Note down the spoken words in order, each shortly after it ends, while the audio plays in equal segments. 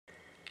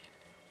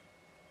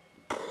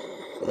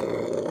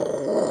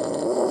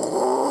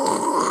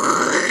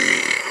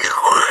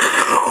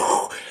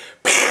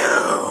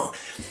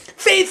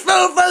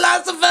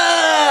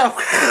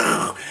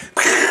Philosopher!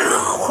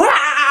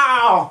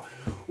 Wow!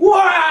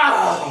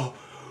 Wow!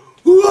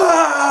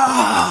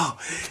 Wow!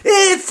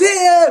 It's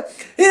here!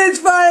 It's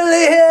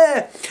finally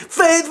here!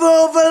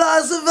 Faithful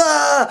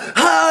Philosopher!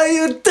 How are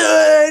you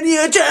doing,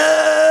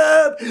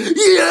 YouTube?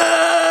 Yeah!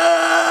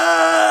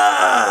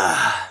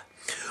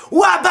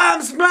 Wah bam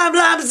blam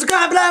blam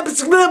blam blam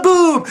blam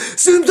boom!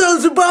 Zoom zoom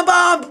zoom bam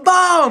bam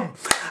bam!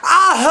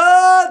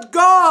 I heard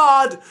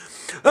God!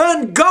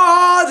 And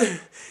God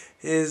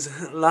is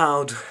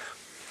loud.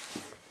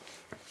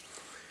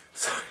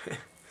 Sorry.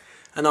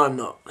 And I'm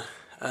not.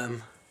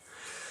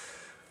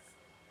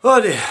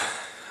 Oh dear.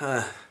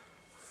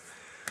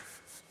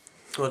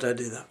 What did I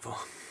do that for?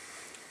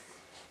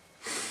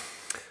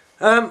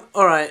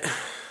 Alright.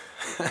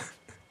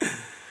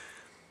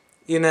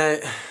 You know,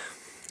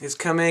 it's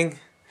coming.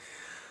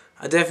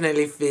 I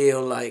definitely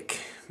feel like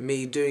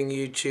me doing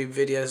YouTube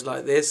videos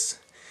like this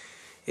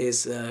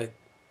is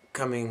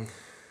coming,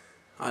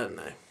 I don't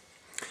know.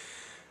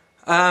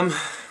 I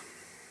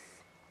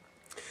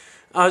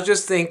was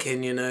just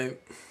thinking, you know,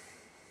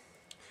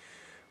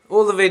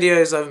 all the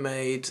videos I've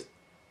made,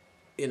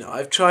 you know,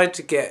 I've tried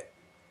to get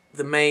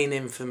the main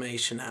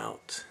information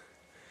out,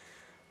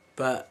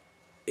 but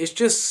it's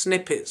just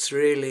snippets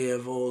really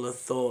of all the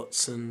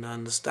thoughts and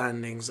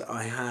understandings that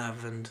I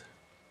have, and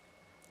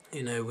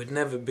you know, would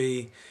never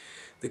be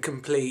the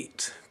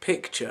complete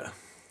picture.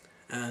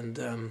 And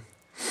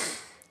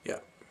yeah,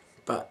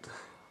 but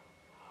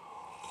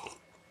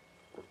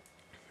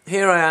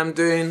here I am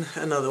doing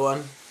another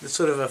one. It's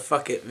sort of a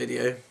fuck it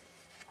video.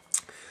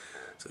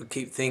 So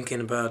keep thinking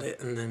about it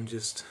and then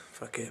just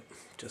fuck it.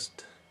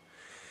 Just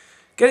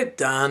get it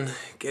done,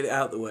 get it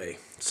out the way.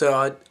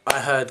 So I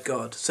heard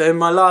God. So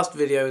my last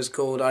video is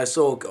called I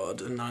Saw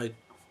God, and I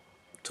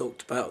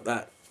talked about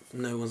that.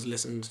 No one's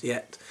listened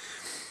yet.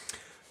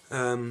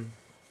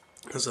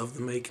 As of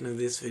the making of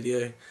this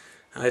video,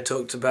 I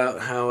talked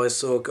about how I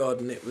saw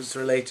God and it was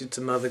related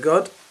to Mother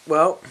God.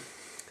 Well,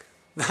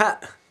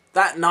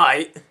 that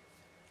night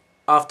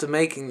after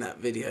making that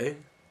video,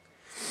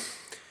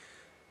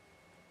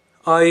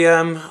 I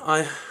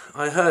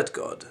heard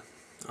God.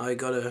 I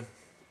got a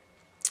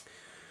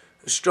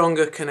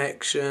stronger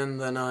connection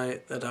than a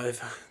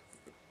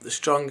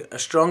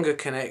stronger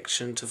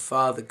connection to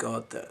Father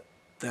God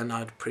than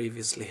I'd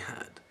previously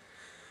had.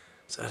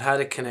 So I'd had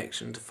a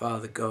connection to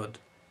Father God.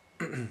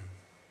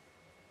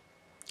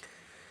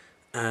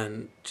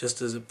 And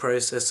just as a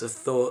process of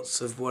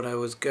thoughts of what I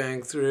was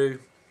going through,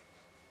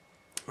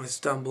 I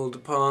stumbled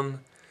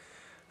upon,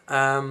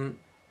 because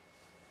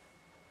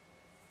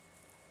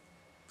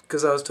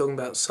I was talking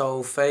about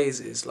soul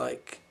phases,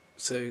 like,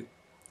 so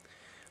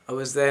I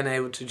was then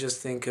able to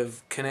just think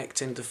of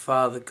connecting to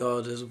Father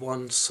God as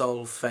one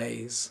soul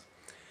phase,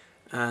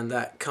 and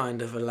that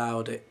kind of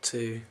allowed it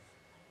to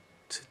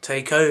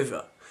take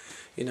over.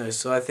 You know,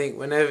 so I think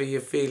whenever you're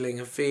feeling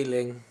a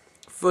feeling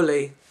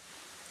fully,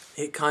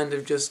 it kind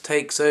of just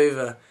takes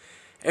over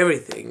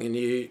everything, and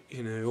you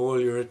know, all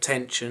your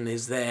attention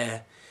is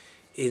there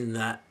in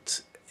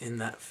that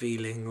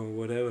feeling or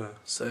whatever.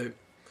 So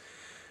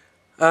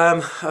I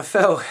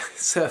felt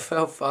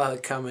Father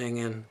coming,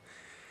 and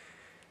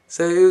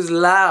so it was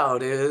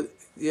loud. You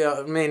know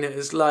what I mean? It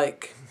was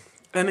like,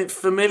 and it's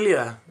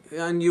familiar,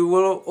 and you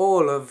will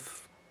all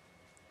have,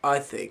 I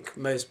think,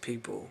 most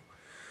people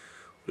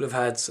will have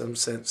had some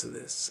sense of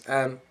this.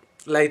 And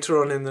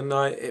later on in the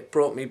night, it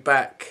brought me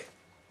back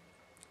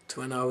to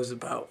when I was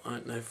about, I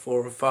don't know,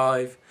 4 or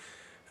 5,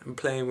 and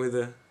playing with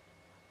a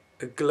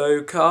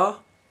glow car.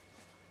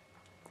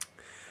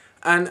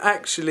 And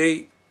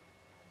actually,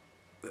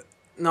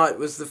 night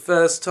was the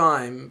first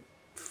time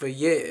for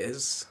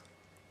years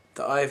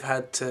that I've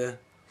had to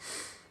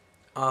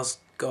ask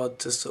God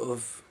to sort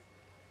of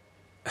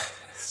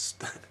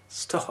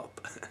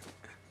stop.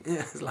 Yeah,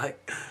 it's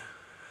like,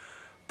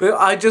 but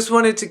I just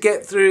wanted to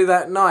get through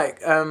that night.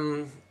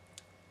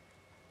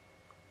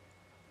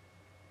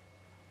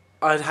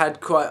 I'd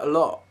had quite a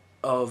lot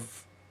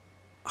of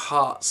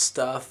heart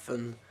stuff,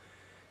 and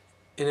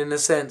in a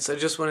sense I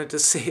just wanted to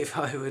see if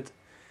I would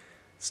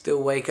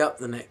still wake up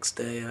the next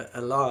day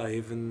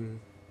alive, and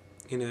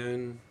you know,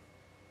 and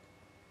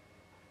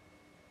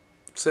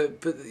so,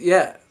 but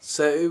yeah,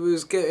 so it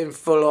was getting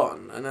full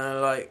on, and I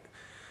like,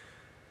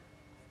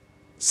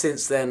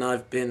 since then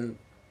I've been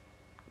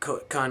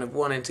kind of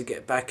wanting to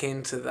get back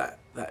into that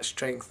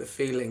strength of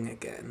feeling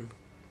again,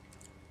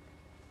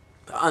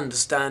 but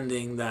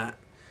understanding that,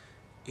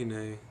 you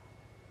know,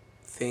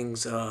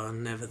 things are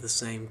never the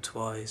same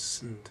twice,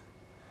 and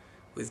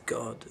with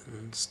God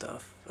and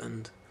stuff,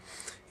 and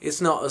it's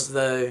not as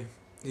though,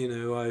 you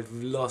know, I've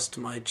lost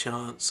my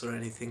chance or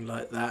anything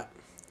like that.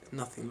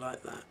 Nothing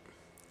like that.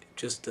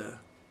 Just a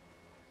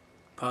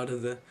part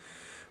of the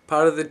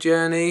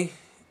journey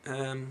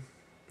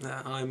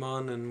that I'm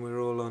on, and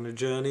we're all on a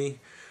journey.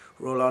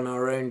 We're all on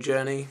our own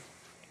journey.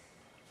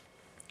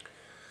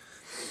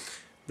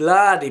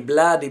 Blah de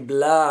blah de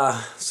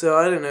blah. So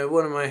I don't know,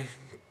 what am I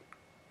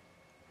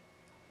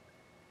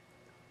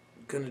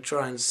going to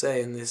try and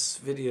say in this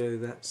video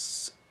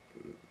that's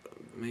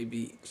may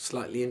be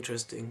slightly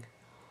interesting.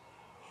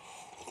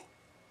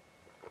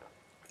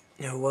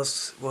 You know,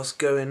 what's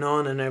going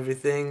on and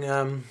everything.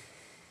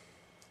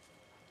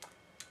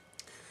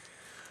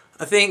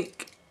 I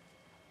think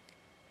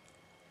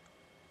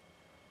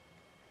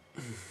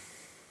I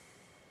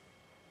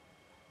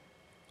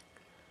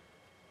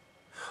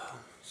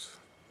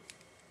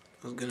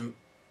was going to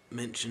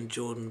mention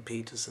Jordan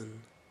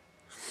Peterson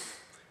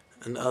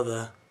and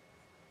other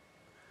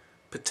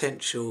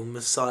potential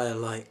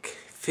Messiah-like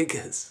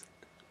figures,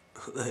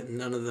 although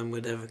none of them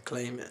would ever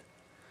claim it.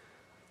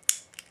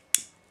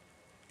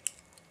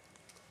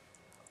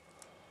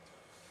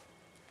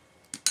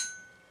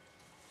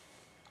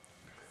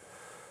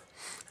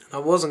 I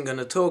wasn't going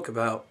to talk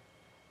about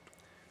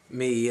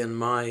me and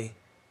my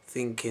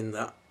thinking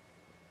that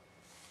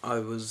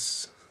I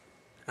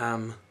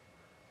am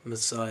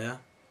Messiah,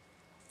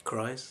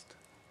 Christ.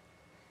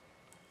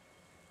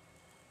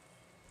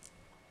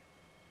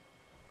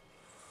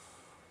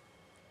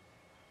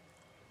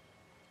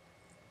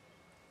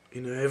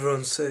 You know,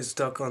 everyone's so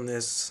stuck on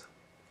this,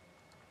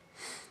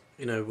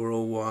 you know, we're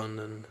all one,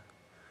 and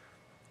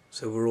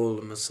so we're all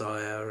the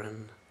Messiah,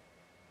 and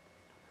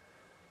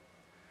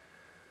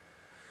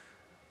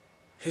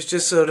it's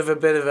just sort of a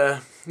bit of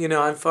a, you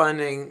know, I'm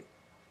finding,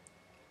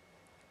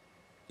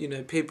 you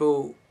know,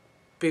 people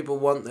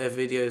want their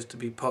videos to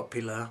be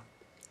popular,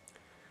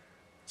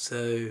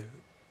 so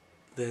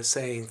they're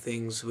saying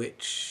things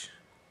which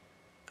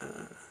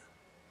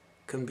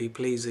can be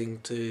pleasing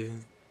to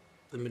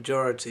the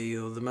majority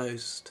or the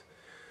most,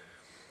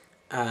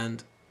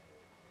 and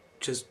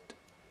just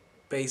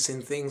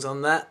basing things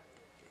on that,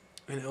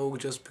 and it all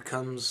just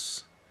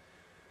becomes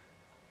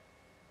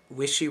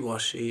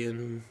wishy-washy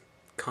and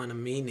kind of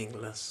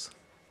meaningless.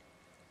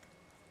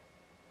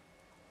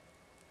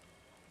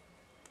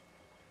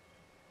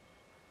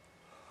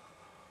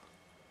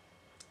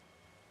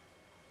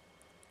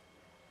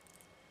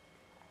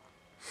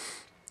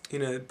 You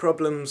know,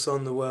 problems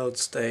on the world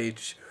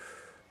stage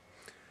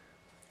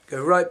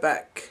go right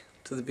back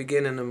to the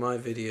beginning of my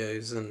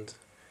videos, and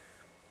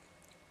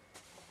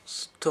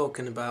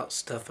talking about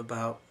stuff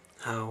about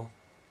how,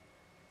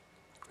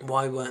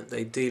 why weren't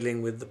they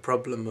dealing with the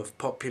problem of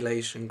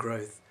population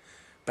growth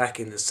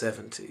back in the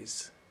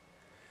 70s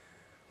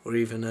or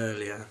even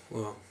earlier.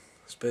 Well,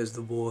 I suppose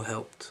the war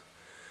helped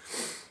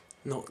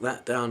knock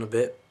that down a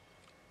bit,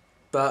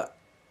 but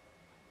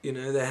you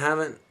know, they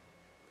haven't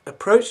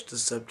approached the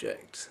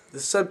subject. The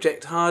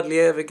subject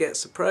hardly ever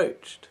gets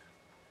approached.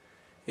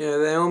 You know,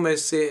 they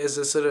almost see it as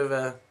a sort of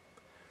a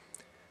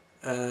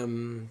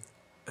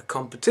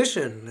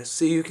competition. Let's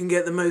see who can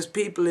get the most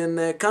people in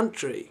their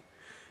country.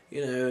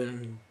 You know,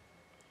 and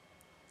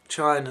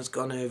China's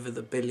gone over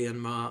the billion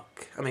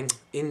mark. I mean,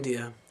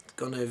 India has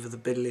gone over the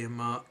billion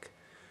mark.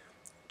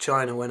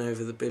 China went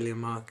over the billion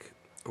mark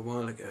a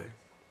while ago.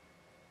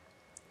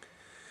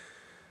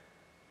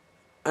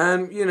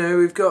 And, you know,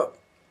 we've got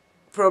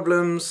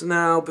problems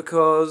now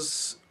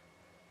because,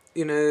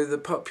 you know, the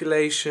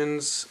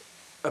populations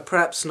are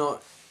perhaps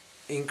not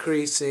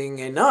increasing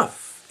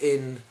enough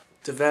in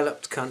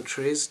developed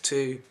countries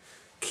to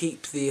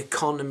keep the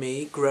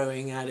economy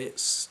growing at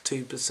its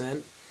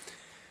 2%.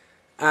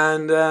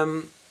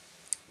 And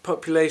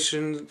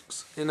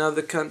populations in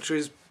other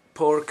countries,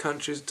 poorer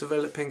countries,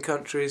 developing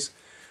countries,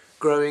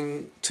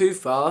 growing too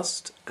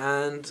fast,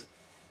 and,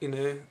 you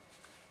know,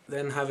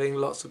 then having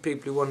lots of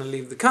people who want to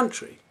leave the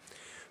country,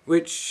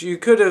 which you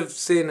could have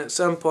seen at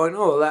some point,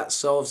 oh, that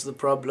solves the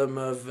problem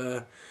of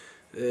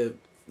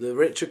the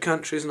richer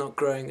countries not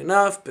growing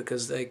enough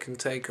because they can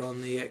take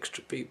on the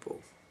extra people.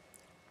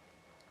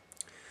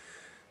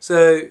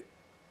 So,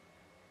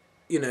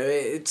 you know,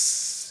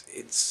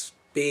 it's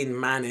being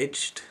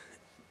managed,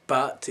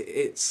 but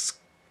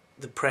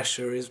the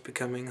pressure is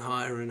becoming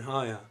higher and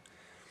higher.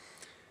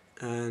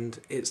 And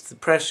it's the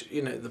pressure,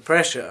 you know, the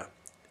pressure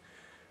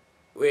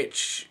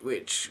which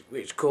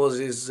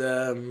causes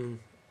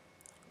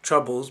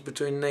troubles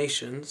between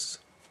nations.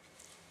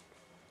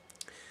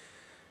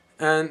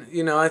 And,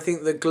 you know, I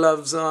think the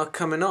gloves are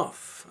coming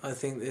off. I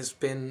think there's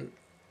been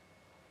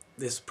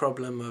this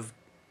problem of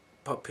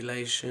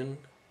population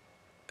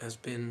has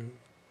been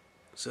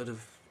sort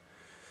of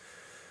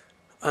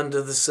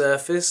under the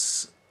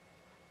surface,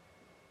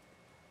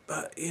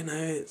 but, you know,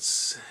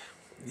 it's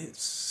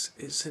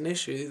an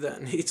issue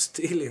that needs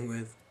dealing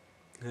with,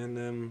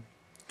 and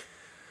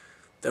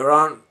there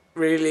aren't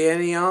really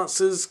any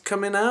answers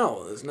coming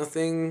out. There's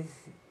nothing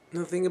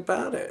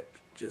about it.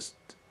 Just,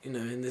 you know,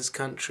 in this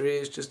country,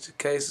 it's just a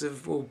case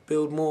of, well,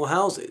 build more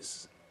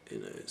houses. You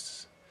know,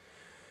 it's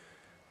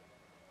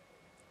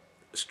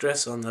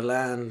stress on the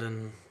land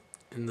and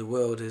in the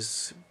world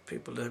is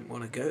people don't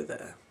want to go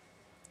there.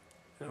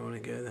 They don't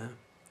want to go there.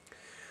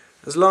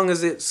 As long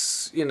as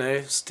it's, you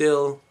know,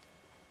 still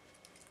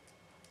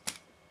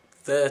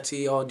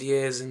 30 odd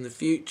years in the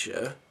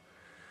future,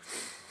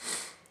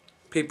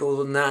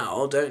 people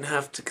now don't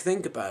have to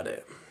think about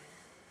it.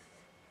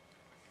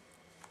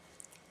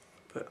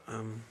 But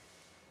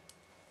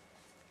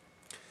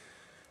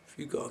if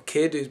you've got a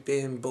kid who's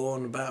being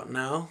born about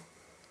now,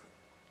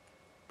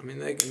 I mean,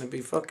 they're going to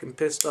be fucking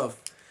pissed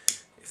off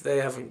if they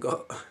haven't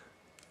got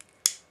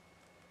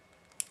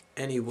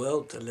any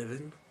world to live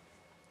in.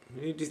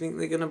 Who do you think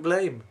they're going to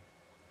blame?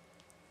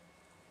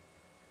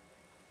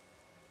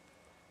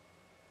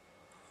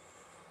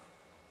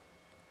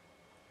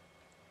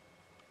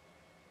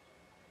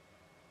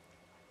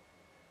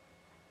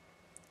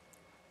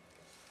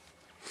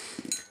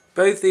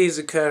 Both these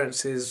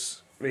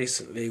occurrences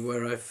recently,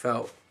 where I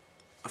felt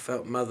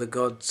Mother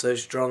God so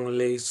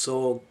strongly,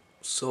 saw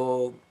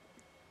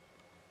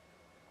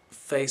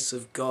face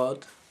of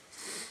God.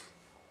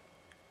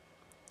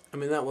 I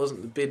mean, that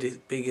wasn't the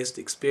biggest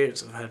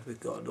experience I've had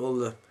with God. All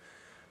the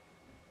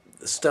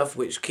stuff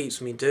which keeps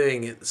me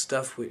doing it, the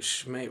stuff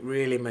which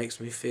really makes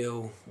me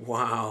feel,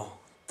 wow,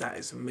 that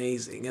is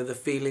amazing, are the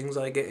feelings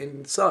I get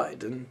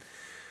inside, and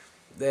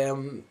they're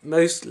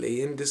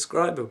mostly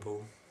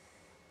indescribable.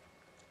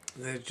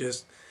 They're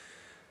just,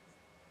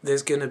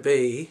 there's going to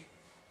be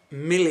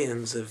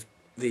millions of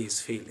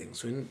these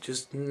feelings. We're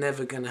just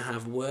never going to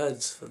have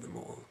words for them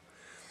all.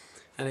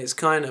 And it's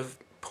kind of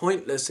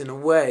pointless in a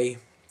way,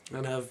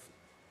 and I've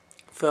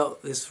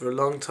felt this for a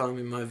long time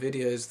in my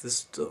videos, the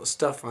sort of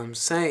stuff I'm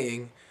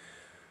saying,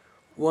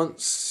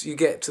 once you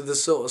get to the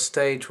sort of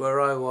stage where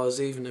I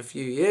was even a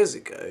few years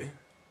ago,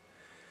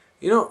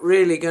 you're not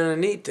really going to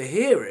need to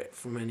hear it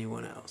from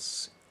anyone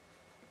else,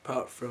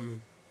 apart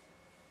from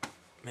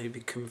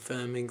maybe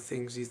confirming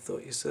things you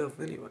thought yourself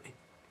anyway.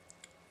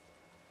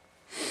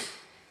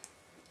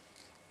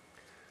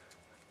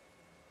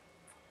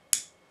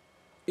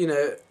 You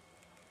know,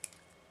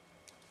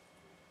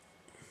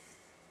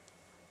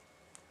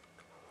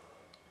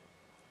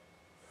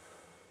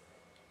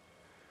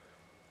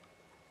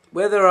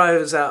 whether I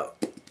was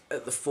out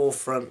at the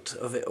forefront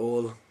of it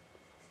all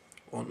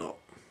or not,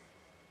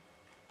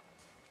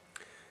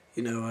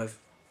 you know,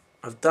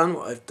 I've done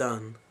what I've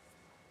done,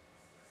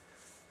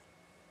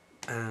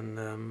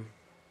 and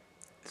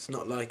it's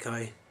not like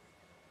I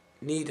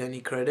need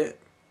any credit.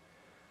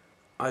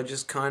 I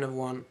just kind of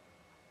want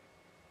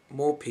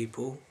more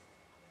people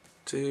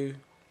to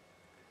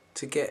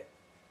get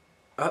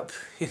up,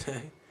 you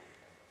know,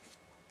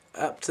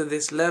 up to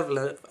this level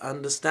of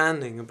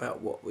understanding about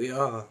what we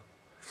are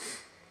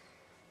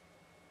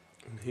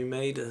and who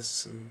made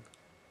us, and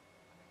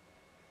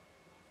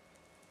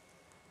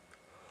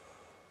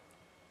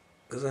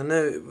because I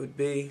know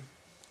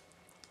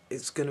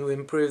it's going to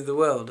improve the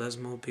world as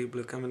more people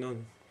are coming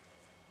on.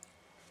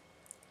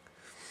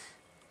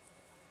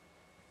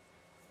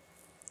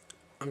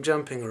 I'm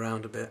jumping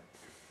around a bit.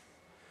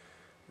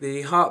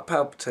 The heart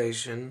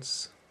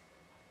palpitations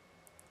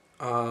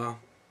are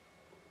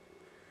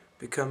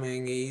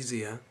becoming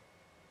easier,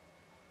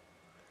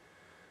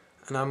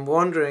 and I'm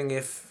wondering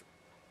if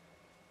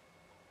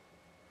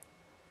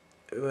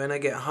when I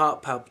get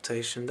heart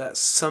palpitation,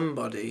 that's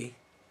somebody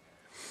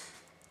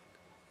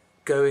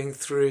going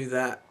through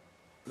that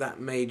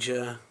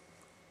major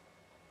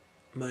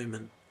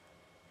moment.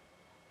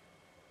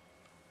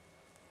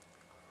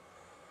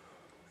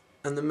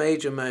 And the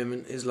major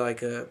moment is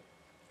like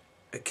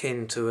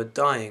akin to a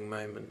dying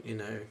moment, you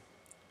know.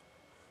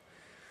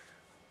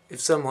 If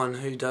someone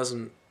who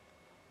doesn't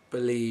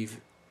believe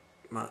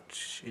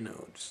much, you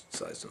know, just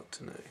decides not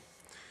to know,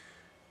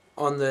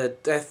 on the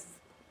death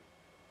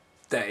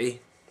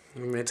day,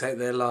 when they take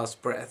their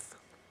last breath,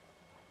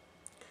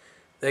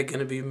 they're going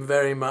to be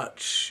very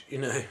much, you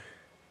know,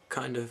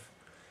 kind of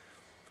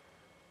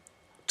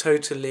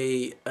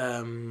totally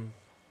in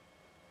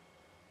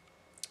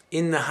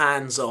the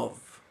hands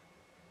of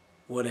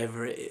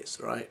whatever it is,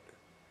 right?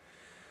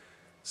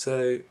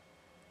 So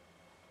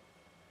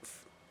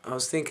I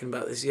was thinking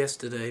about this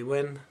yesterday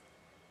when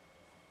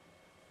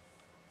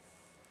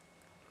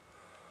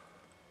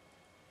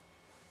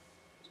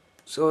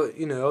so,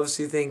 you know,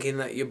 obviously thinking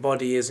that your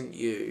body isn't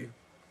you,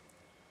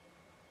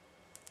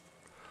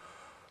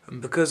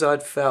 and because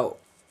I'd felt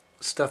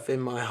stuff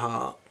in my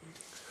heart,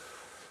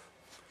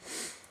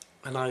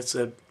 and I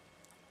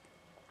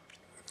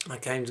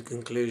came to the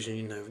conclusion,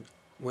 you know,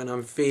 when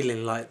I'm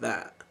feeling like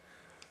that,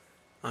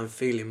 I'm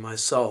feeling my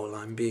soul,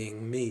 I'm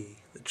being me,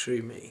 the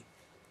true me,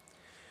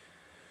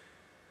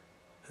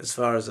 as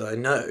far as I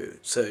know.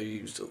 So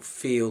you sort of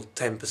feel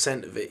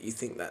 10% of it, you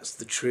think that's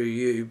the true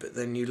you, but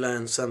then you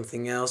learn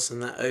something else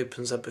and that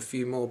opens up a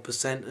few more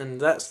percent,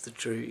 and that's the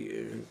true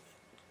you, and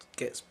it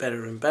gets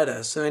better and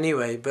better. So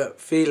anyway,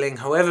 but feeling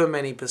however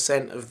many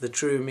percent of the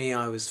true me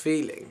I was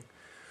feeling,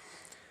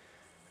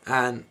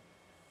 and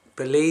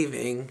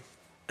believing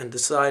and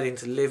deciding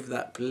to live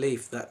that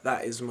belief that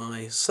that is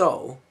my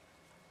soul,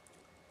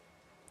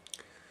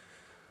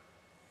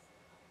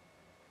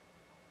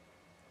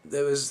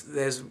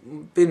 there's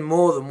been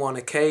more than one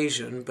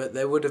occasion, but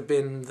there would have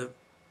been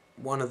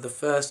one of the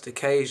first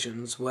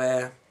occasions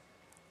where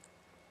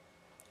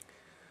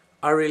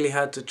I really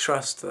had to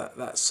trust that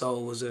that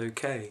soul was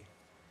okay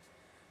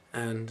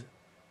and,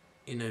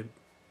 you know,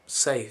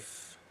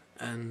 safe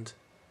and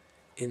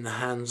in the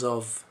hands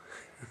of ...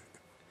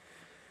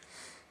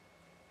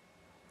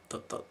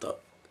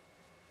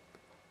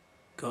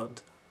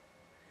 God.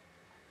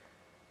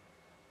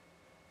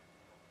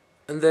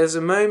 And there's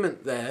a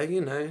moment there,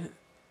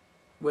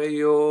 where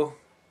you're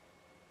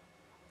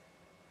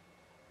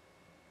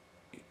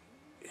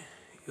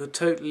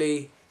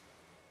totally,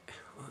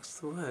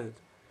 what's the word?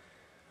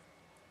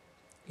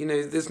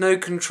 There's no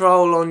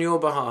control on your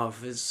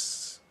behalf.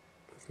 There's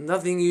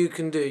nothing you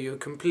can do. You're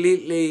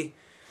completely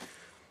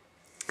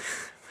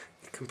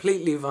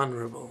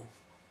vulnerable.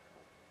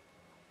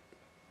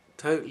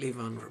 Totally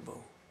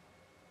vulnerable.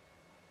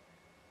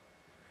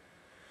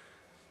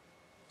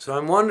 So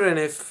I'm wondering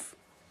if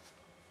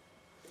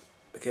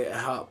I get a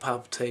heart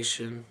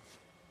palpitation.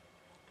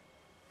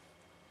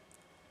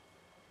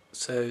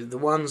 So the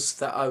ones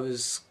that I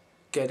was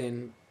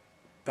getting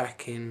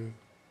back in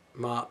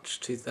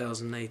March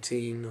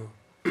 2018,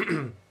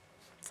 there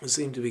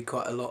seemed to be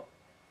quite a lot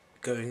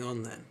going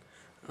on then.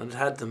 I'd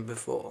had them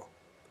before.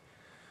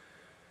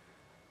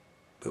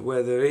 But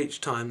whether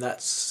each time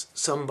that's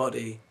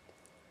somebody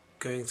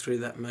going through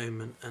that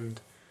moment,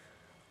 and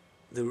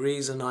the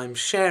reason I'm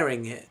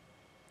sharing it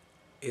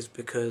is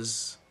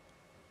because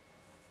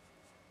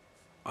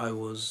I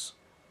was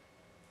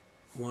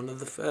one of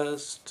the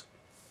first,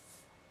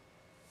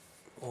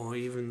 or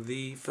even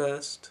the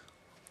first,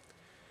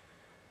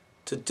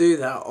 to do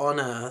that on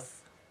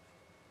earth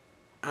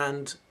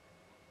and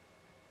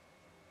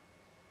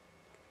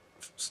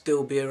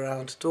still be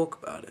around to talk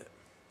about it.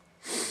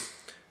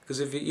 Because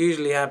if it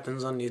usually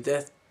happens on your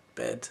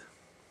deathbed,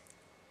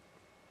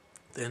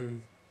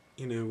 then,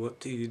 what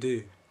do you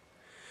do?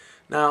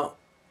 Now,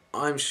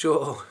 I'm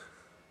sure,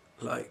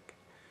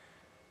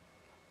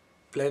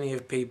 plenty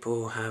of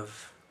people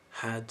have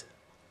had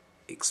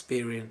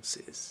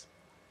experiences.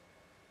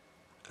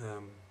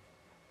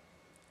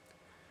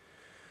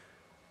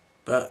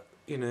 But,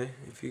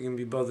 if you can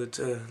be bothered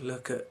to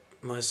look at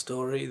my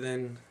story,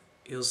 then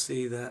you'll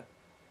see that,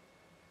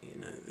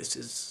 this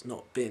has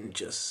not been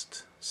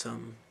just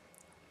some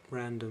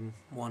random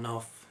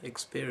one-off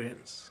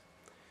experience.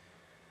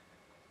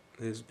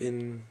 There's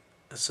been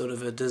a sort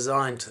of a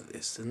design to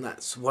this, and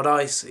that's what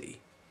I see.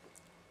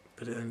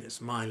 But then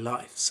it's my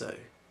life, so,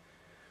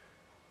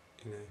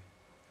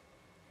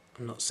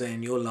 I'm not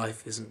saying your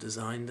life isn't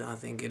designed, I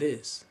think it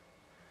is.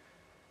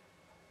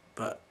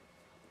 But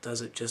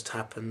does it just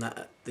happen that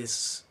at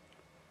this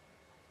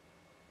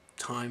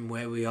time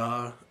where we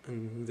are,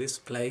 in this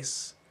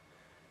place,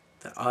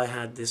 that I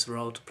had this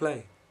role to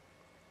play?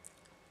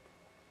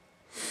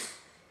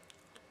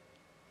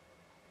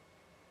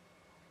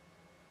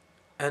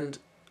 And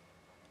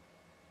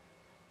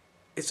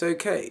it's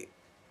okay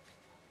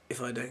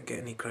if I don't get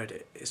any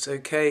credit. It's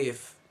okay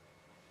if,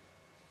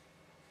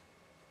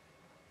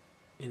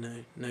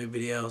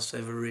 nobody else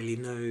ever really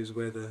knows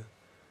whether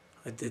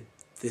I did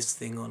this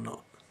thing or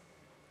not.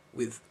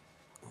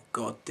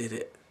 God did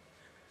it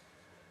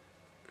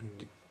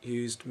and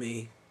used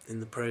me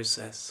in the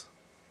process.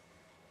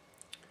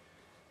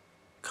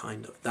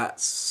 Kind of.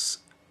 That's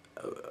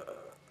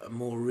a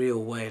more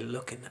real way of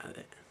looking at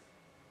it.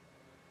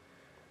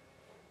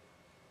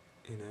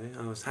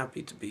 I was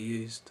happy to be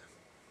used.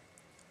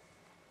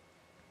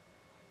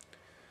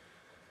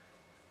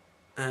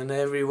 And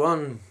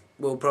everyone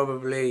will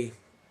probably,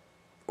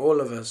 all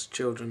of us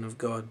children of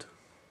God,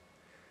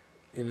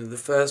 the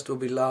first will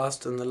be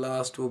last and the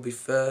last will be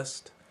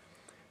first.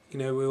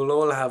 We will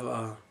all have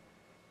our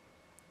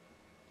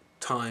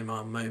time,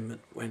 our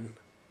moment when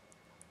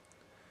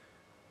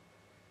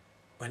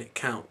it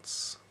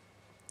counts,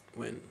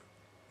 when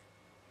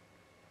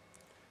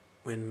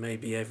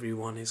maybe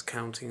everyone is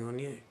counting on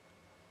you.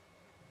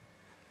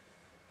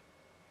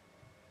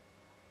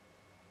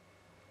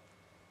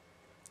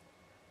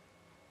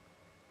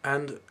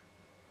 And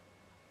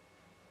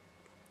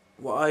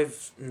what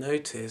I've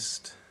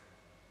noticed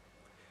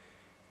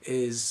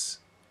is,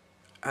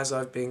 as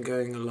I've been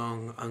going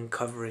along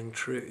uncovering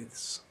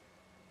truths,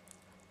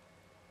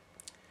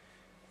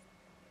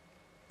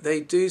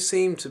 they do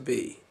seem to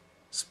be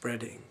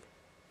spreading.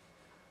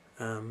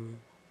 And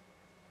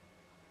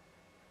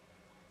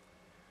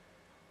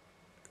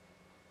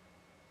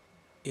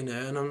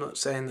I'm not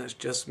saying that's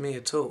just me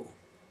at all.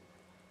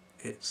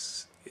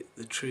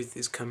 The truth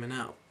is coming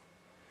out.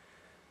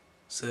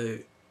 So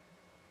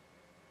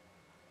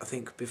I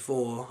think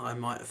before I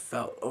might have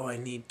felt, I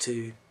need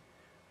to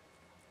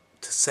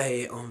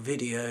say it on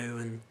video,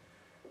 and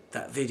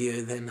that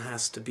video then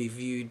has to be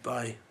viewed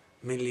by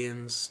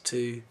millions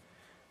to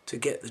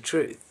get the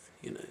truth,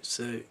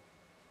 so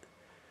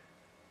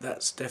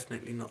that's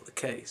definitely not the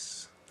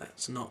case.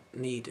 That's not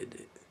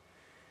needed.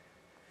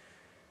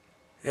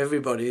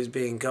 Everybody is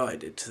being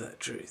guided to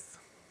that truth.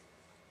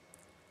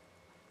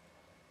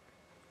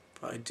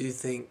 But I do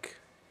think,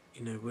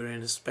 we're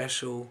in a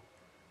special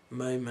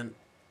moment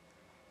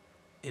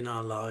in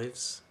our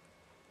lives,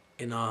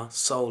 in our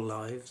soul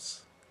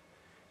lives.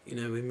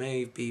 We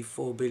may be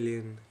 4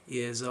 billion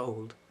years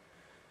old,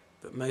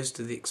 but most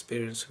of the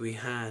experience we've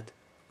had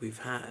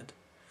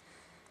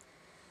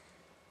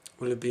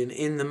will have been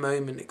in the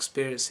moment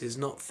experiences,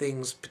 not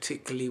things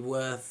particularly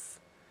worth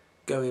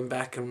going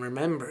back and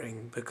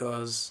remembering,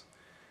 because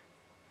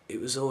it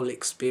was all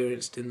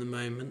experienced in the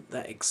moment.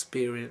 That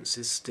experience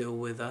is still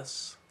with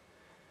us.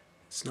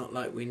 It's not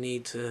like we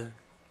need to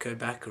go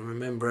back and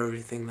remember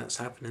everything that's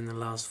happened in the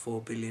last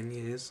 4 billion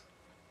years.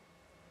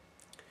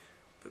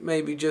 But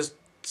maybe just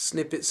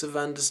snippets of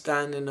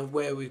understanding of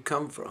where we've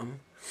come from.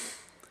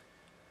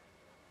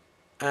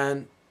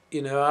 And,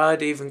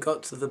 I'd even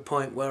got to the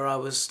point where I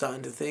was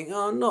starting to think,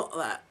 oh, not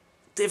that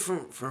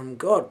different from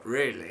God,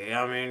 really.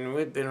 I mean,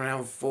 we've been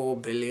around 4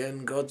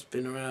 billion, God's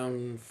been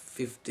around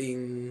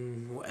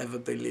 15 whatever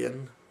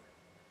billion.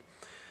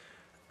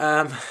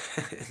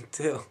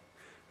 Until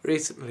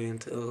recently,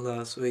 until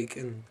last week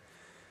and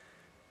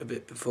a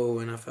bit before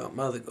when I felt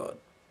Mother God.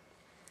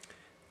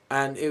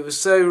 And it was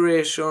so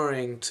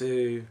reassuring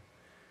to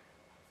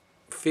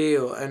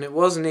feel, and it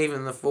wasn't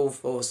even the full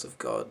force of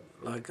God.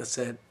 Like I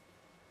said,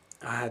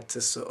 I had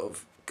to sort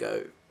of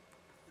go,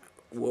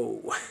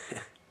 whoa.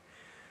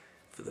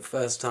 For the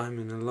first time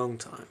in a long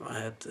time,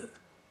 I had to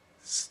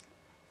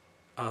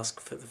ask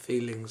for the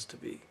feelings to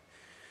be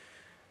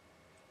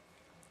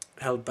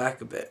held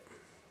back a bit.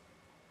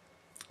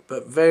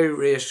 But very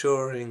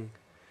reassuring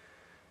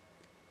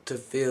to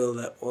feel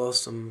that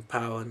awesome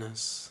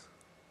powerness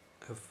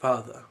of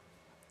Father.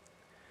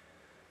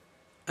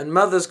 And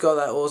Mother's got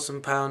that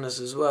awesome powerness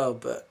as well,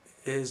 but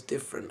it is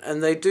different.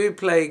 And they do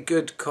play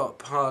good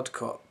cop, hard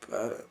cop.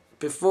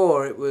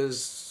 Before it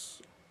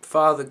was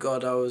Father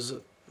God, I was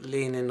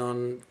leaning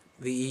on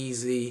the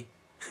easy,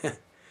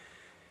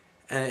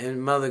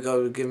 and Mother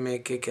God would give me a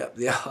kick up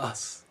the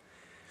arse.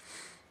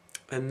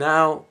 And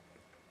now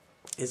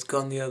it's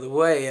gone the other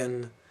way,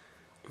 and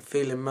I'm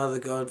feeling Mother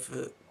God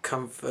for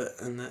comfort,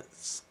 and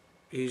that's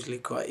usually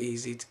quite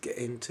easy to get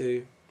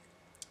into.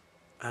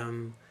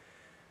 And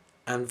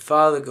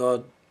Father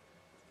God,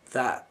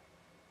 that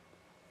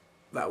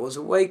was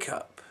a wake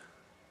up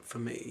for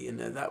me.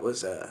 That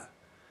was a,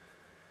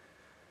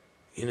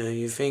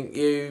 you think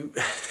you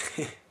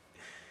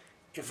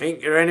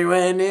think you're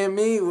anywhere near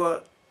me?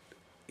 What?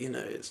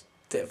 It's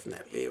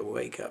definitely a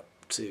wake up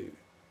to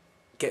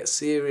get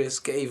serious,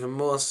 get even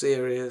more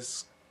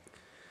serious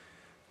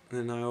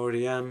than I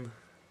already am.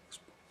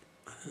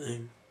 I don't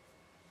know.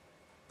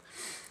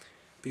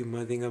 People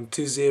might think I'm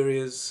too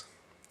serious.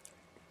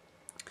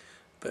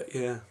 But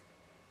yeah.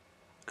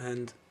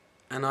 And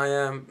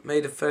I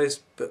made a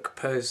Facebook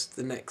post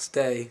the next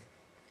day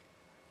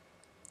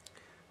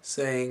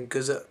saying,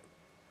 because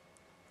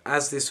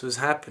as this was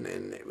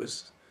happening, it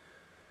was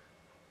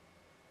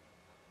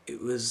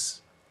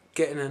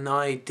getting an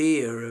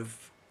idea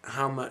of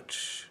how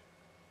much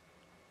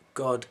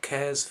God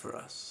cares for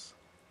us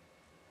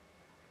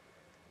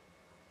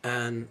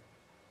and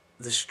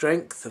the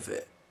strength of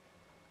it.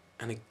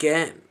 And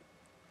again,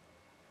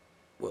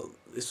 well,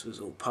 this was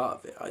all part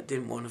of it. I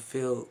didn't want to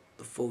feel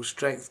the full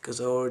strength because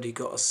I already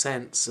got a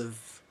sense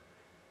of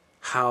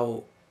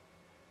how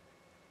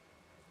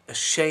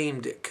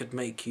ashamed it could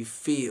make you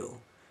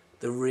feel,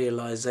 the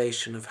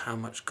realization of how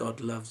much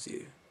God loves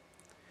you.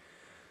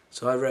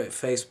 So I wrote a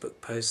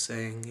Facebook post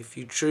saying, if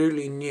you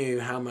truly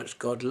knew how much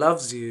God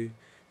loves you,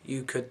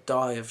 you could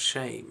die of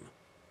shame.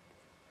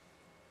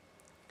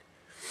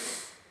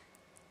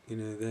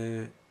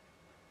 There's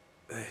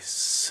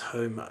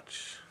so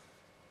much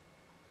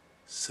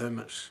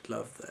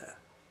love there.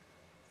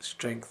 The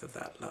strength of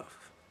that love.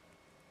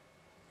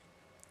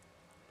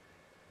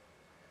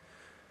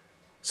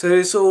 So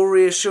it's all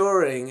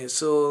reassuring.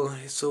 It's all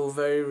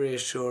very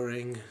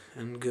reassuring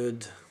and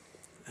good.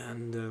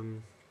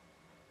 And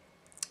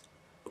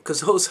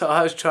because also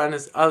I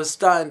was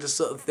starting to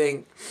sort of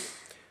think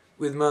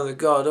with Mother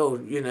God,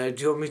 do you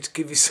want me to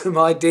give you some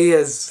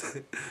ideas?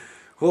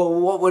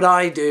 What would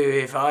I do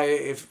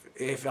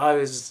if I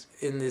was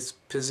in this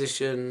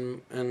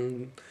position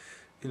and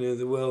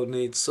the world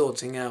needs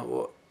sorting out?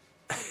 What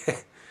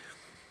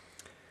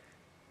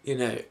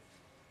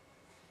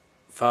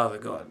Father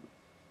God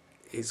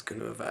is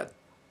going to have had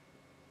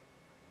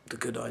the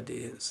good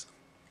ideas.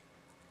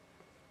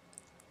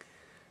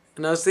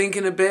 And I was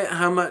thinking a bit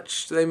how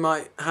much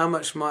might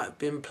have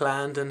been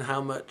planned and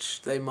how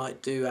much they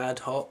might do ad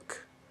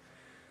hoc.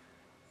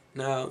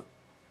 Now,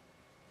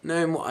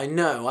 knowing what I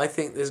know, I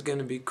think there's going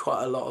to be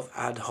quite a lot of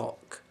ad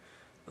hoc.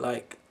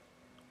 Like,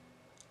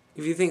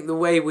 if you think the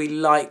way we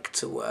like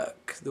to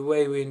work, the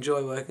way we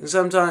enjoy working,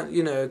 sometimes,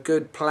 a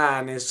good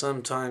plan is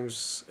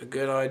sometimes a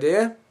good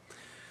idea.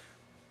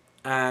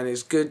 And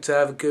it's good to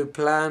have a good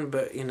plan,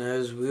 but,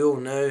 as we all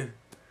know,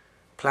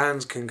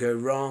 plans can go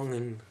wrong,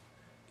 and,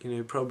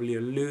 probably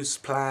a loose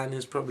plan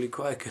is probably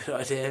quite a good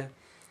idea.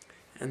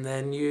 And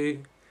then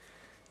you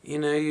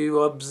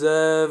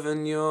observe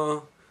and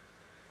you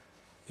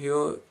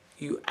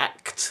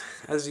act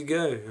as you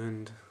go,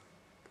 and,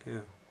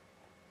 yeah.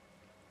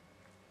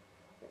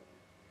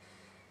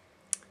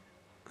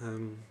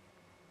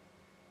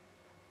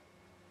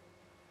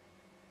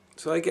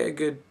 So I get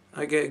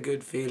a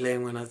good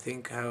feeling when I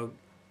think how,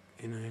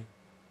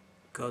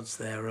 God's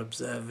there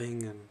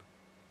observing and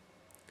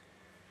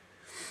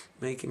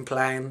making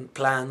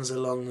plans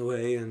along the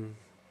way, and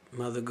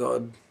Mother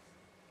God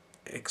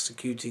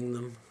executing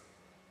them.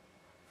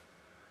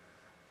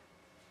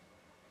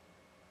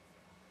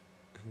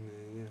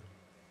 And,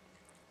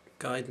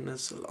 guiding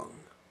us along.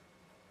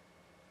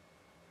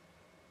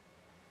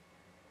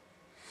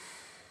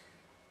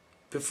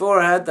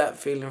 before I had that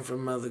feeling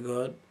from Mother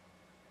God,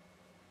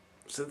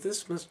 so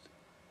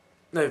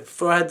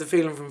before I had the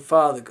feeling from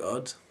Father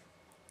God,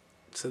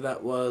 so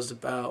that was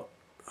about,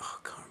 I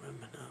can't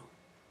remember now,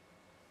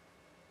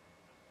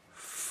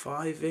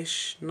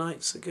 5-ish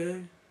nights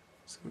ago,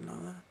 something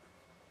like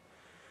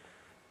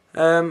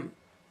that.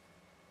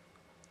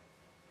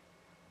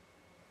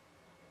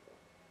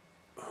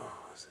 What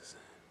was this?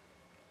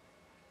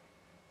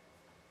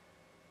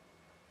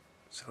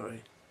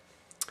 Sorry.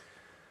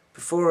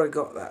 Before I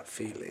got that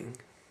feeling,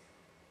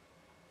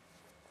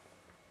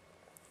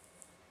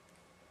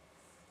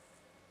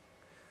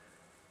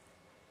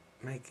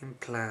 making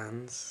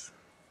plans.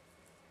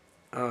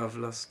 Oh, I've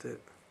lost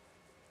it.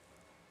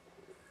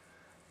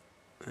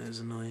 That was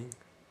annoying.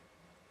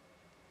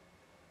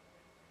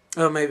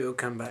 Oh, maybe it'll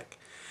come back.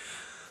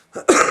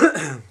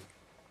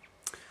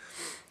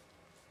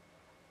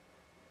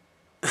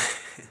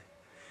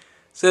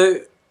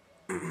 So,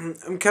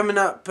 I'm coming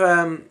up,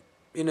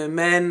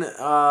 men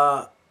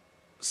are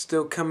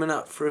still coming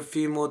up for a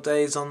few more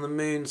days on the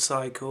moon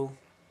cycle.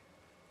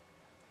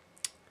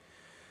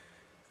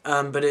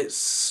 But it's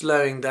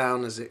slowing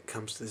down as it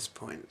comes to this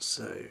point,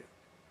 so...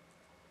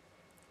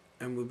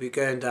 And we'll be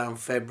going down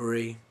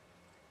February,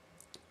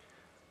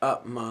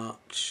 up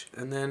March,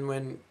 and then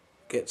when it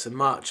gets a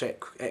March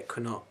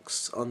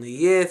equinox on the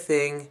year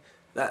thing,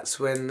 that's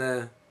when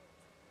the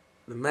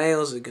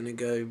males are going to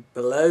go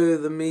below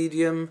the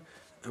medium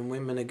and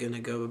women are going to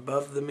go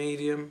above the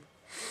medium.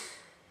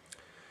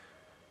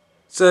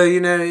 So,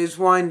 it's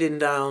winding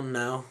down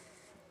now,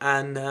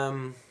 and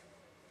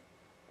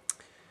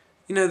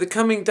the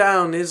coming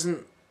down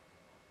isn't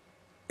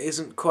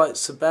quite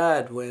so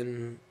bad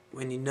when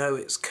you know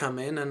it's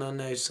coming, and I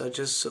know, so I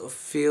just sort of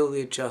feel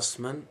the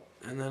adjustment,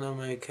 and then I'm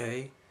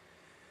okay.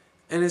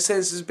 And in a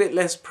sense, there's a bit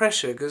less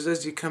pressure, because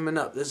as you're coming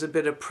up, there's a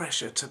bit of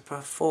pressure to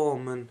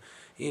perform, and,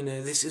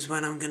 this is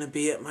when I'm going to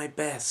be at my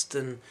best,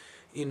 and,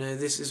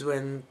 this is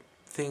when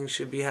things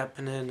should be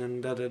happening,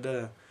 and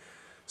da-da-da.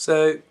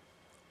 So,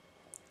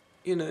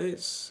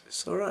 it's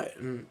alright,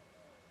 and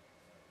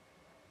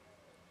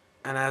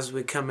as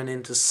we're coming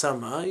into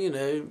summer,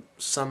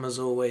 summer's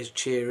always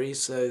cheery,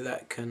 so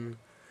that can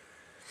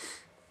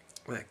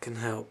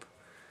help.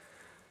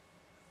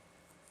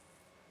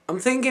 I'm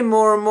thinking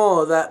more and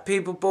more that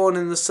people born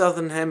in the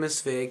southern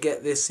hemisphere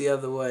get this the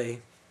other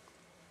way.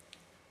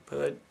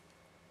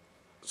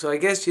 So I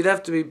guess you'd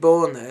have to be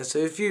born there. So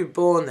if you're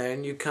born there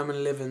and you come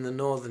and live in the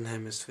northern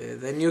hemisphere,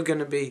 then you're going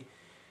to be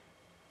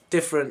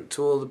different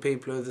to all the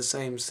people who are the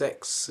same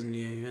sex than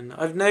you. And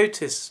I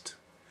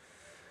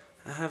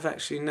have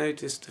actually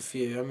noticed a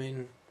few. I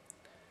mean,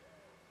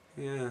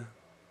 yeah.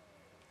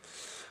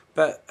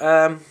 But,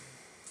 what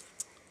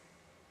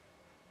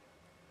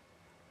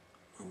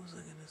was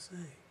I going to say?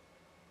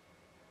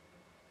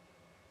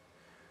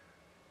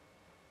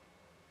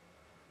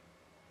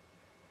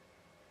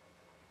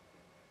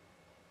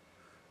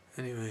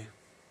 Anyway.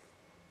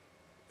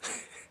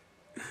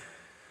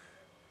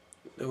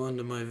 No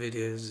wonder my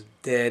video's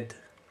dead.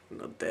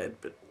 Not dead,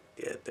 but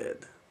yeah,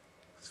 dead.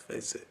 Let's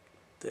face it,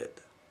 dead.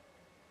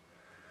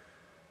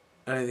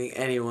 I don't think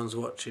anyone's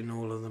watching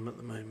all of them at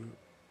the moment.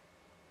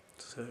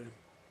 So,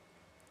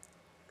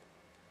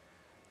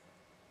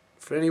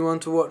 for anyone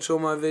to watch all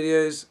my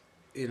videos,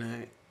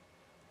 there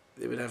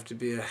would have to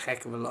be a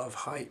heck of a lot of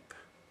hype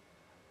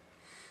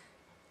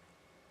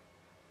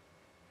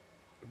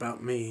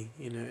about me.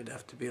 It'd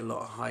have to be a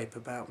lot of hype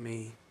about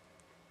me.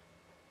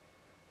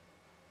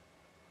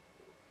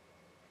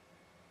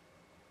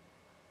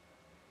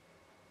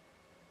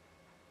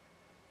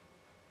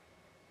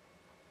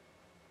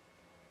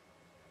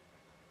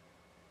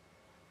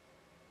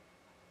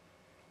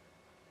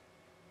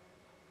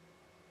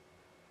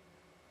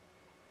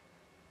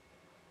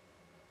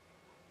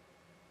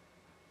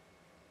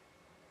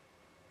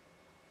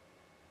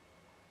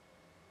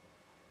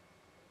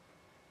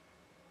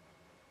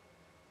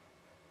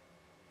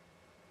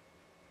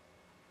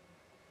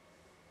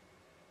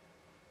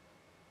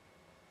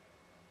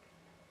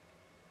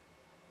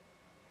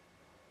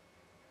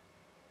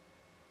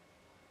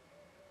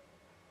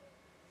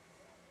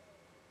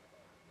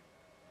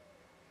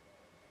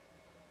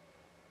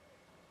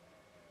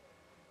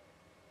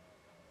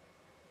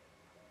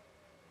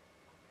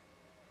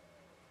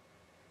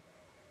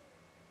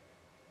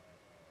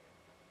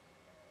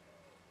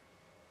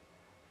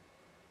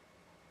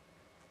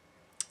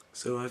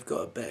 So I've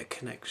got a better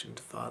connection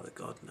to Father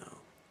God now.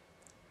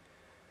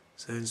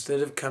 So instead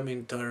of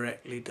coming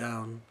directly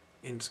down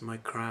into my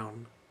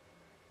crown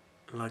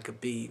like a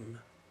beam,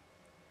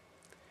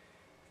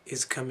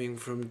 it's coming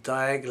from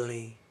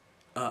diagonally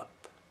up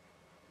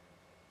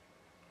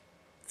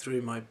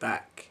through my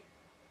back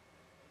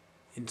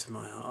into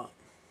my heart.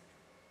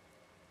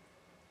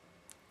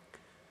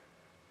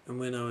 And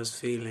when I was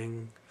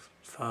feeling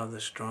Father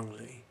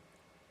strongly,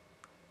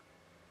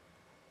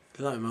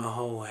 like my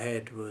whole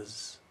head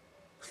was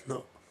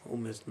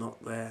almost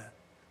not there,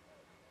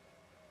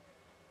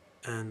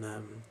 and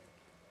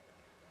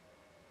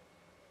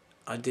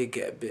I did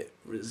get a bit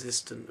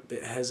resistant, a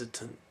bit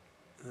hesitant,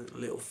 a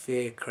little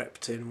fear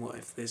crept in, what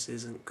if this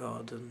isn't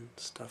God, and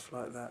stuff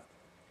like that.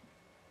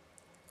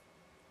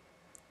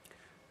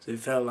 So it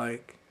felt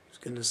like it was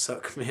going to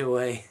suck me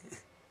away.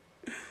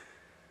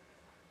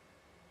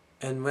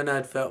 And when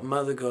I'd felt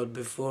Mother God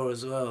before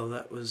as well,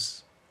 that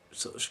was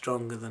sort of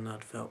stronger than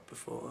I'd felt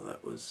before.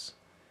 That was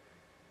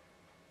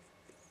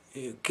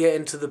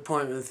getting to the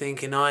point of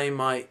thinking I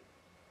might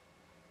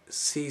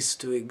cease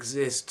to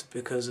exist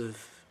because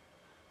of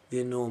the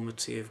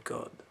enormity of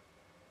God.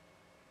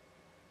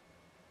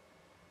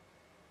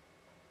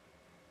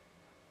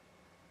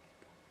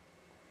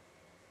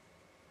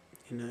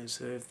 You know,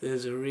 so if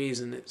there's a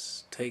reason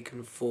it's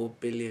taken 4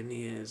 billion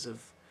years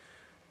of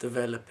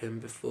developing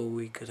before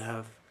we could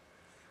have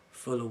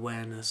full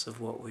awareness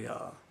of what we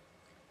are.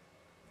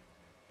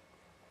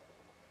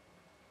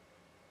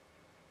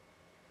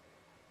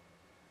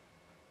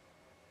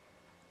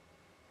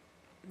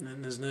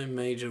 And there's no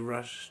major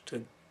rush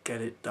to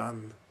get it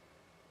done.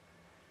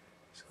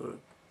 Sort of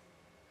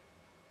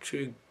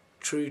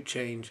true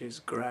change is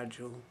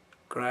gradual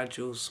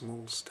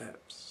small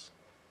steps.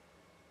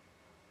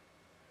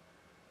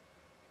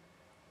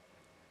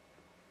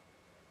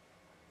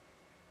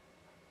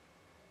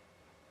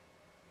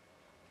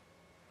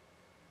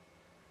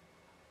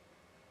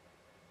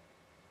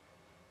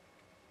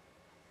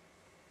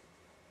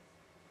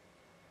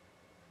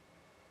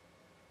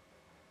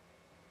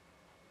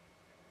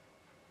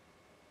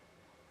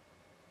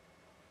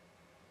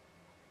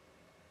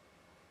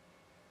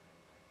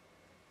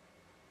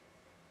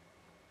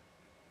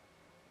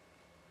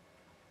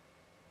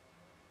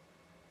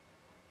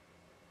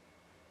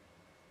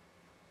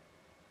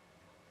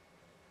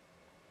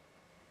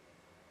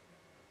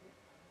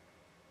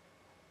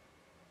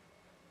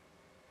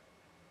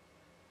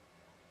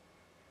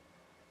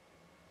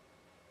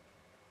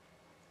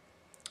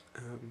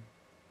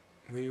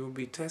 We will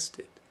be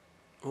tested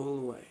all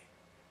the way.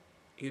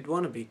 You'd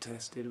want to be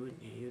tested,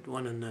 wouldn't you? You'd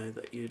want to know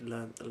that you'd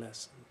learnt the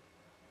lesson,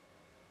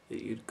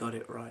 that you'd got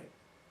it right.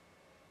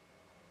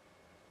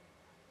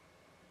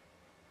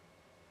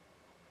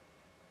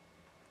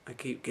 I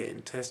keep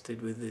getting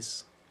tested with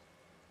this,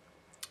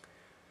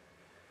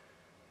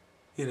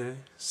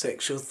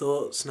 sexual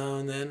thoughts now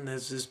and then.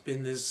 There's just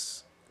been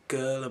this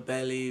girl I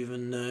barely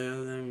even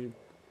know, and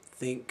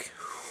think,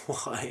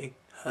 why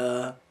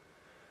her?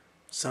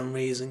 Some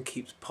reason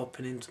keeps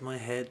popping into my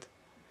head,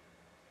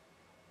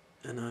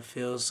 and I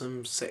feel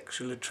some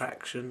sexual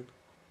attraction,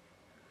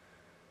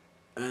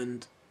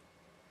 and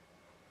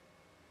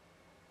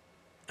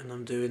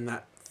I'm doing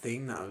that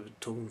thing that I was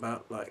talking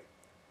about, like,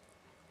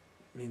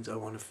 means I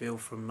want to feel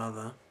from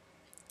Mother.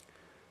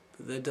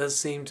 But there does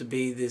seem to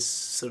be this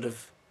sort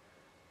of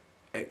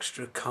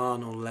extra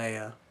carnal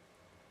layer.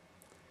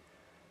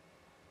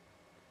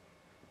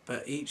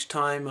 But each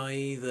time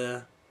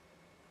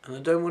and I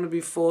don't want to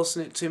be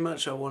forcing it too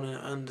much, I want to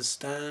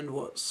understand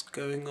what's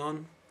going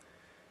on.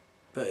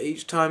 But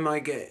each time I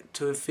get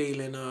to a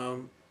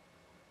feeling,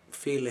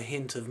 feel a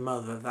hint of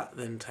Mother, that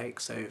then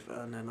takes over,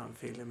 and then I'm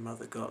feeling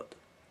Mother God.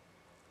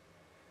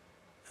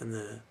 And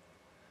the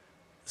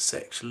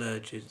sexual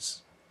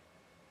urges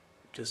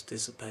just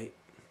dissipate.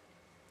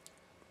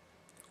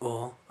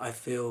 Or I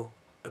feel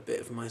a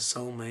bit of my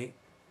soulmate,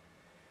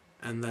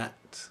 and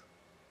that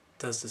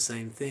does the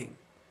same thing.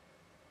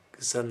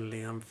 Because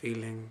suddenly I'm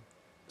feeling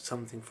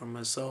something from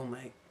my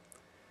soulmate.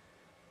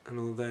 And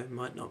although it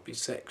might not be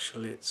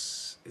sexual,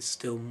 it's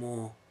still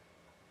more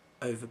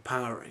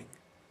overpowering.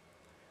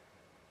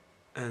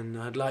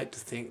 And I'd like to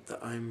think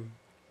that I'm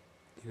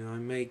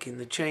making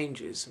the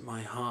changes.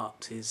 My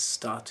heart is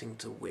starting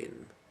to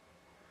win.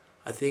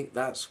 I think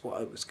that's what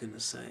I was going to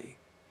say.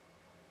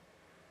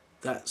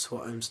 That's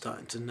what I'm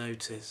starting to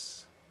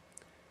notice,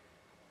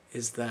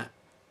 is that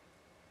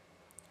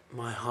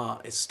my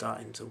heart is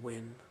starting to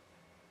win.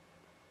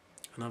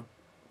 And I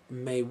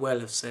may well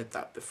have said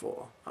that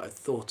before. I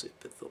thought it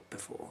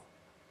before.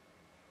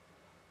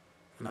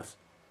 And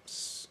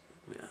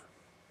yeah.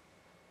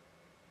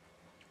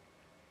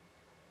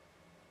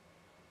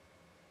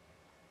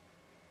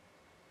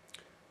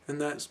 And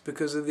that's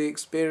because of the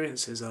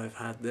experiences I've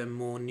had. They're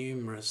more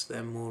numerous,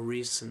 they're more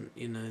recent,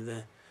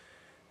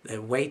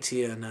 they're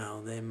weightier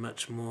now, they're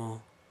much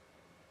more,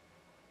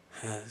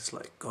 it's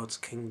like God's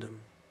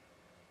kingdom.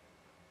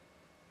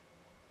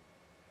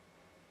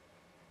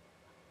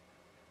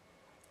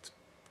 It's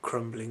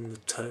crumbling the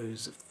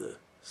toes of the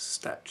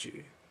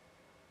statue.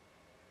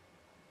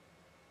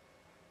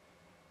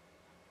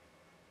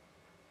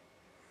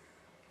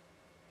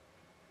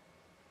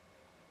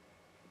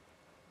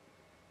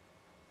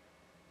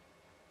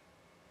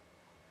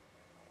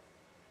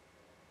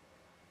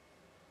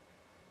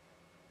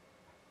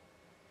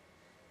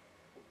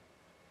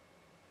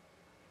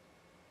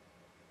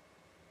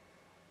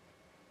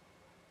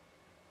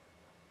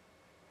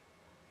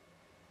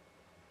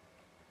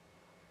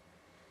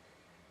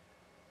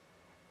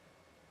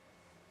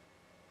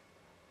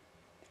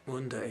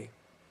 One day,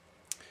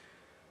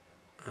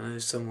 I know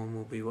someone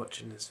will be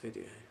watching this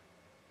video.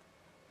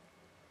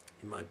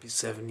 It might be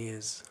 7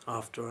 years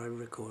after I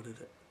recorded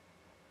it.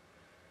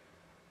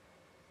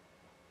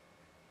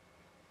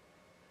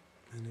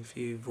 And if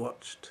you've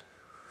watched,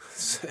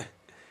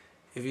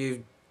 if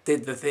you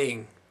did the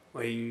thing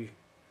where you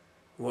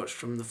watched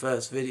from the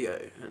first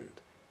video and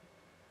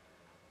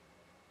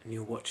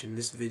you're watching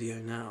this video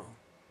now,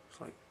 it's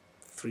like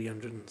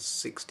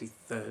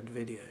 363rd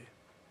video,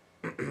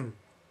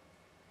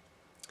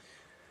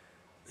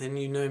 then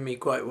you know me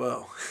quite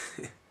well.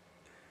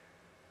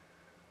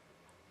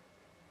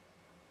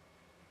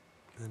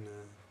 And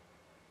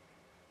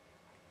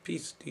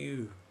peace to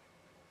you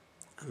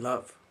and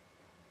love,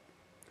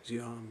 as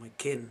you are my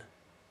kin.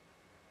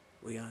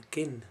 We are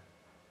kin.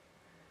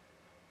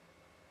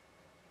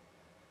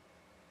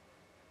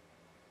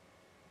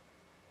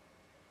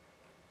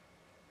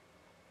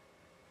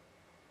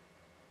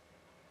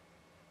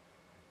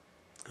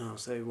 I'll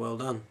say well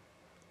done.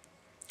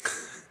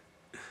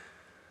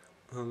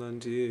 Well done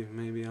to you.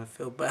 Maybe I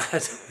feel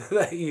bad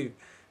that you've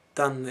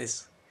done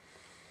this.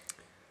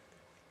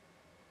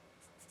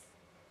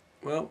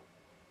 Well,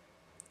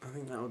 I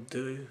think that'll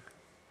do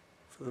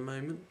for the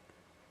moment.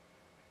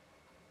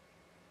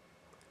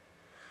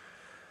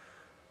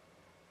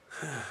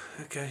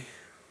 Okay.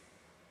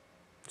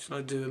 Should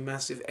I do a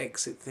massive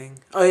exit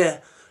thing? Oh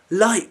yeah,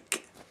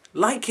 like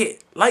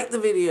it, like the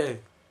video,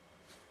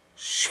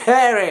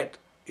 share it.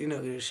 You're not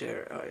going to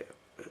share it, are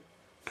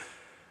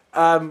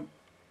you?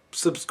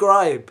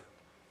 Subscribe.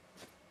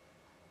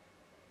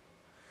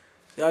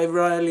 I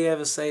rarely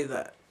ever say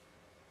that,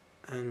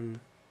 and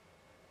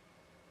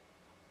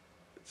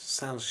it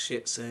sounds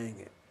shit saying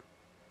it.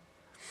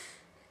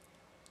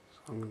 So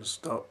I'm going to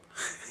stop.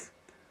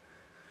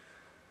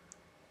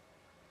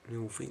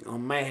 You'll think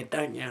I'm mad,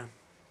 don't you?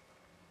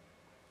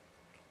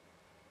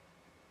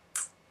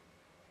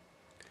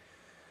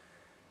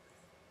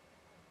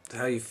 It's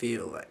how you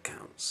feel that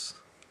counts.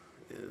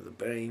 You know, the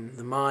brain,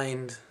 the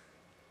mind.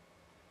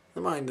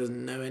 The mind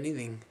doesn't know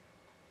anything.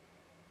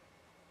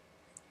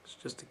 It's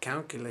just a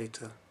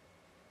calculator.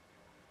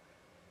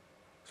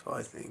 That's what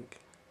I think.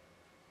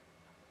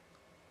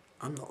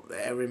 I'm not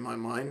there in my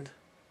mind.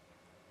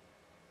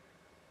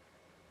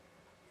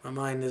 My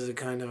mind is a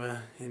kind of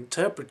a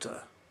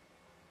interpreter.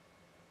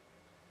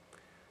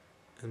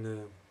 And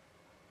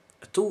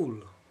a tool.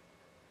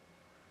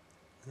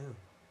 Yeah.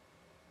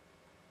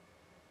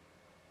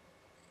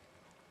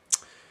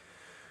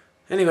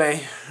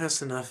 Anyway,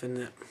 that's enough, isn't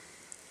it?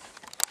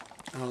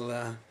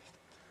 I'll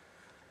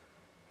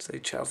say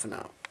ciao for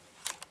now.